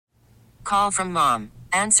Call from mom.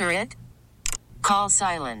 Answer it. Call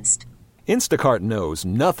silenced. Instacart knows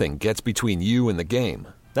nothing gets between you and the game.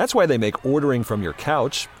 That's why they make ordering from your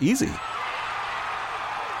couch easy.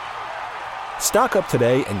 Stock up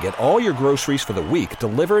today and get all your groceries for the week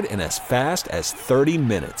delivered in as fast as 30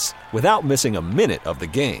 minutes without missing a minute of the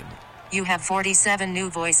game. You have 47 new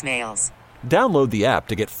voicemails. Download the app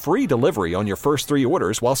to get free delivery on your first 3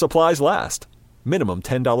 orders while supplies last. Minimum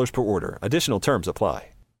 $10 per order. Additional terms apply.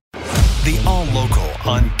 The All Local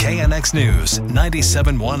on KNX News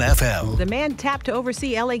 97.1 FM. The man tapped to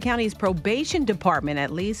oversee L.A. County's probation department,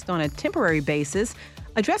 at least on a temporary basis,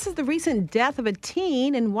 addresses the recent death of a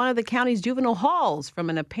teen in one of the county's juvenile halls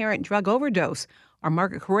from an apparent drug overdose. Our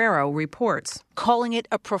Margaret Carrero reports. Calling it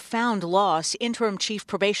a profound loss, Interim Chief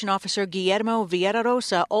Probation Officer Guillermo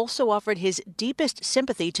Villarosa also offered his deepest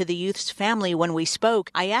sympathy to the youth's family when we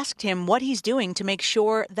spoke. I asked him what he's doing to make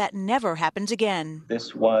sure that never happens again.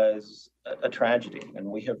 This was a tragedy, and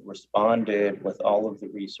we have responded with all of the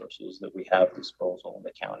resources that we have at disposal in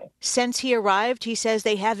the county. Since he arrived, he says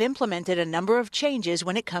they have implemented a number of changes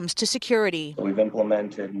when it comes to security. We've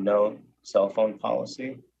implemented no cell phone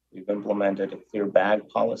policy. We've implemented a clear bag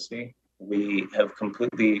policy. We have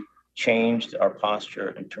completely changed our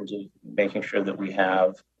posture in terms of making sure that we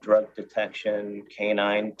have drug detection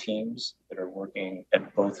canine teams that are working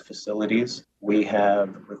at both facilities. We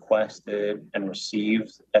have requested and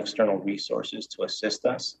received external resources to assist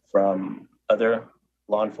us from other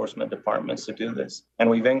law enforcement departments to do this. And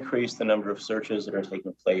we've increased the number of searches that are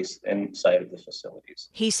taking place inside of the facilities.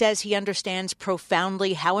 He says he understands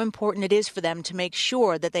profoundly how important it is for them to make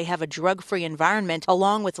sure that they have a drug-free environment.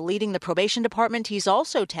 Along with leading the probation department, he's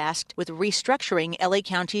also tasked with restructuring L.A.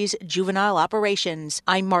 County's juvenile operations.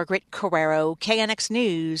 I'm Margaret Carrero, KNX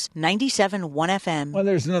News, 97.1 FM. Well,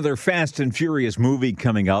 there's another Fast and Furious movie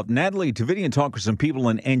coming out. Natalie Tavidian talked with some people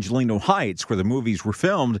in Angelino Heights where the movies were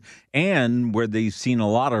filmed and where they've seen a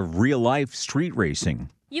lot of real-life street racing.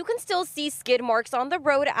 You can still see skid marks on the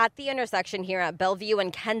road at the intersection here at Bellevue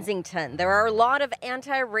and Kensington. There are a lot of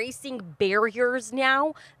anti-racing barriers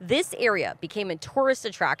now. This area became a tourist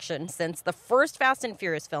attraction since the first Fast and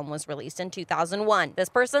Furious film was released in 2001. This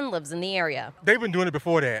person lives in the area. They've been doing it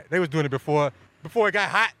before that. They was doing it before it got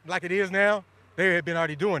hot like it is now. They had been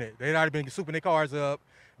already doing it. They had already been souping their cars up,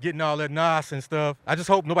 getting all that NOS and stuff. I just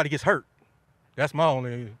hope nobody gets hurt. That's my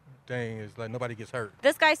only thing, is like nobody gets hurt.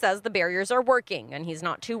 This guy says the barriers are working and he's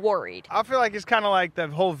not too worried. I feel like it's kind of like the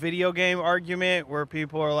whole video game argument where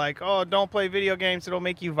people are like, oh, don't play video games, it'll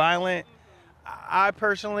make you violent. I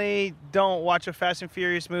personally don't watch a Fast and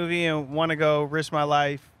Furious movie and want to go risk my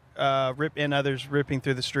life and others ripping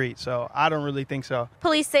through the street, so I don't really think so.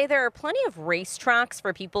 Police say there are plenty of racetracks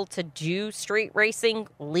for people to do street racing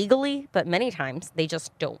legally, but many times they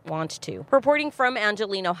just don't want to. Reporting from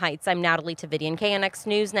Angelino Heights, I'm Natalie Tavidian, KNX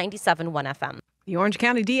News 97.1 FM. The Orange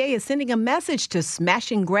County DA is sending a message to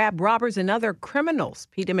smash and grab robbers and other criminals.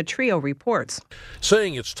 Pete Demetrio reports.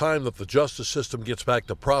 Saying it's time that the justice system gets back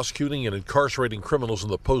to prosecuting and incarcerating criminals in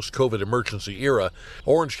the post-COVID emergency era,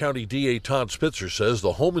 Orange County DA Todd Spitzer says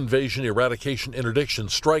the Home Invasion Eradication Interdiction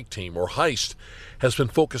Strike Team, or HEIST, has been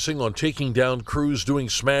focusing on taking down crews doing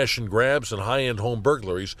smash and grabs and high-end home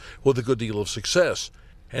burglaries with a good deal of success.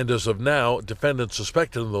 And as of now, defendants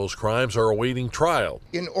suspected in those crimes are awaiting trial.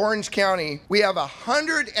 In Orange County, we have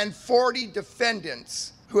 140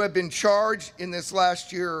 defendants who have been charged in this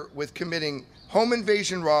last year with committing home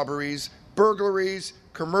invasion robberies, burglaries,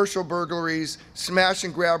 commercial burglaries, smash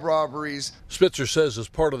and grab robberies. Spitzer says as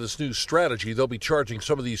part of this new strategy, they'll be charging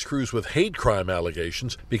some of these crews with hate crime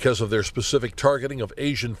allegations because of their specific targeting of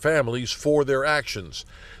Asian families for their actions.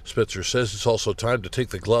 Spitzer says it's also time to take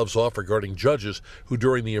the gloves off regarding judges who,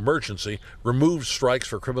 during the emergency, removed strikes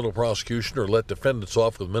for criminal prosecution or let defendants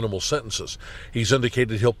off with minimal sentences. He's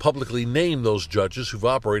indicated he'll publicly name those judges who've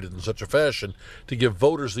operated in such a fashion to give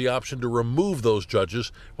voters the option to remove those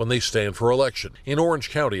judges when they stand for election. In Orange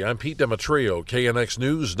County, I'm Pete Demetrio, KNX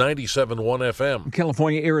News 97.1 FM.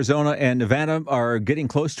 California, Arizona, and Nevada are getting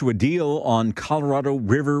close to a deal on Colorado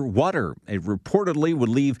River water. It reportedly would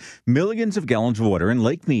leave millions of gallons of water in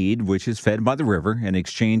Lake Mead, which is fed by the river, in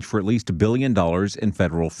exchange for at least $1 billion in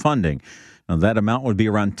federal funding. Now, that amount would be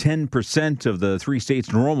around 10% of the three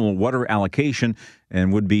states' normal water allocation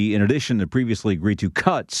and would be in addition to previously agreed to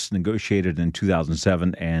cuts negotiated in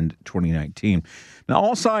 2007 and 2019. Now,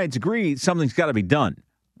 all sides agree something's got to be done.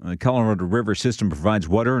 The Colorado River system provides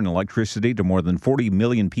water and electricity to more than 40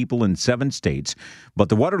 million people in 7 states, but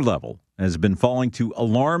the water level has been falling to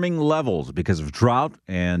alarming levels because of drought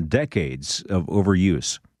and decades of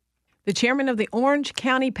overuse. The chairman of the Orange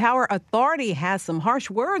County Power Authority has some harsh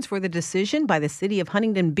words for the decision by the city of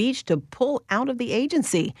Huntington Beach to pull out of the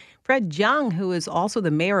agency. Fred Young, who is also the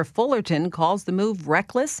mayor of Fullerton, calls the move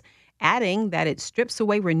reckless, adding that it strips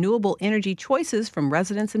away renewable energy choices from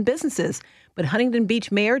residents and businesses. But Huntington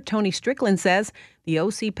Beach Mayor Tony Strickland says the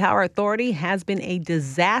OC Power Authority has been a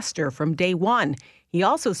disaster from day one. He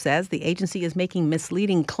also says the agency is making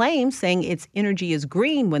misleading claims, saying its energy is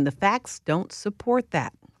green when the facts don't support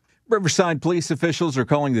that. Riverside police officials are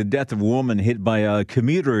calling the death of a woman hit by a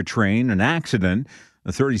commuter train an accident.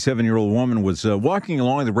 A 37-year-old woman was walking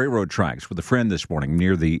along the railroad tracks with a friend this morning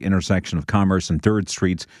near the intersection of Commerce and 3rd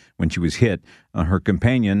Streets when she was hit. Her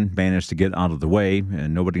companion managed to get out of the way,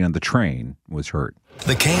 and nobody on the train was hurt.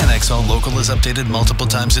 The KNX All Local is updated multiple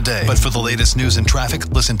times a day. But for the latest news and traffic,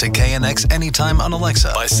 listen to KNX anytime on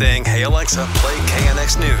Alexa by saying, "Hey Alexa, play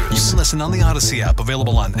KNX News." You can listen on the Odyssey app,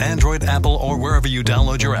 available on Android, Apple, or wherever you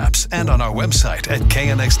download your apps, and on our website at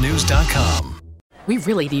knxnews.com. We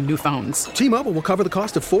really need new phones. T-Mobile will cover the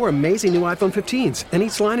cost of 4 amazing new iPhone 15s, and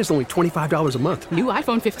each line is only $25 a month. New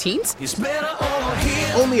iPhone 15s? It's better over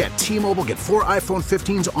here. Only at T-Mobile, get 4 iPhone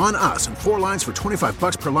 15s on us and 4 lines for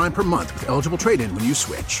 $25 per line per month with eligible trade-in when you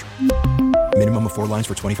switch. Minimum of 4 lines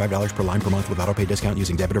for $25 per line per month with autopay discount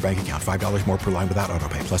using debit or bank account. $5 more per line without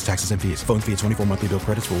autopay, plus taxes and fees. Phone fee at 24 monthly bill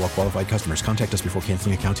credits for well-qualified customers. Contact us before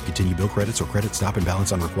canceling account to continue bill credits or credit stop and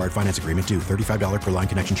balance on required finance agreement due. $35 per line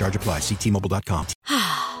connection charge applies. See T-Mobile.com.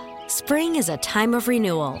 Spring is a time of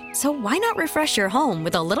renewal, so why not refresh your home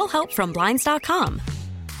with a little help from Blinds.com?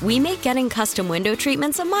 We make getting custom window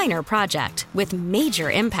treatments a minor project with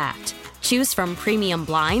major impact. Choose from premium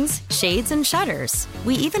blinds, shades, and shutters.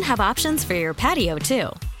 We even have options for your patio, too.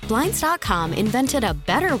 Blinds.com invented a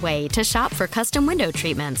better way to shop for custom window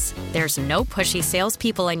treatments. There's no pushy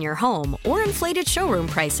salespeople in your home or inflated showroom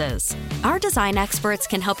prices. Our design experts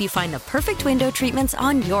can help you find the perfect window treatments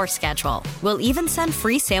on your schedule. We'll even send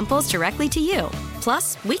free samples directly to you.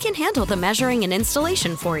 Plus, we can handle the measuring and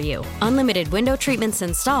installation for you. Unlimited window treatments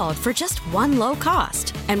installed for just one low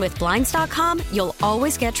cost. And with Blinds.com, you'll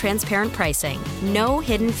always get transparent pricing. No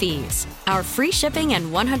hidden fees. Our free shipping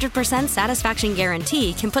and 100% satisfaction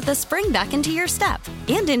guarantee can put the spring back into your step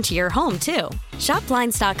and into your home, too. Shop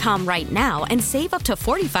Blinds.com right now and save up to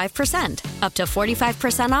 45%. Up to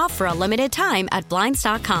 45% off for a limited time at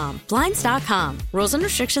Blinds.com. Blinds.com. Rules and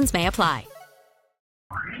restrictions may apply.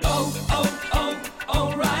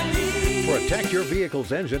 O'Reilly. Protect your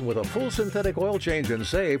vehicle's engine with a full synthetic oil change and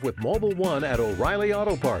save with Mobile One at O'Reilly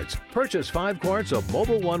Auto Parts. Purchase 5 quarts of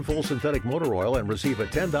Mobile One full synthetic motor oil and receive a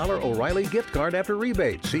 $10 O'Reilly gift card after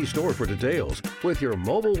rebate. See store for details. With your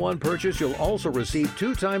Mobile One purchase, you'll also receive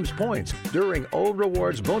 2 times points during O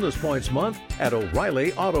Rewards Bonus Points Month at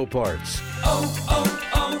O'Reilly Auto Parts.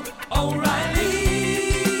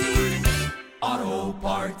 O'Reilly Auto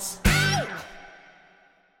Parts.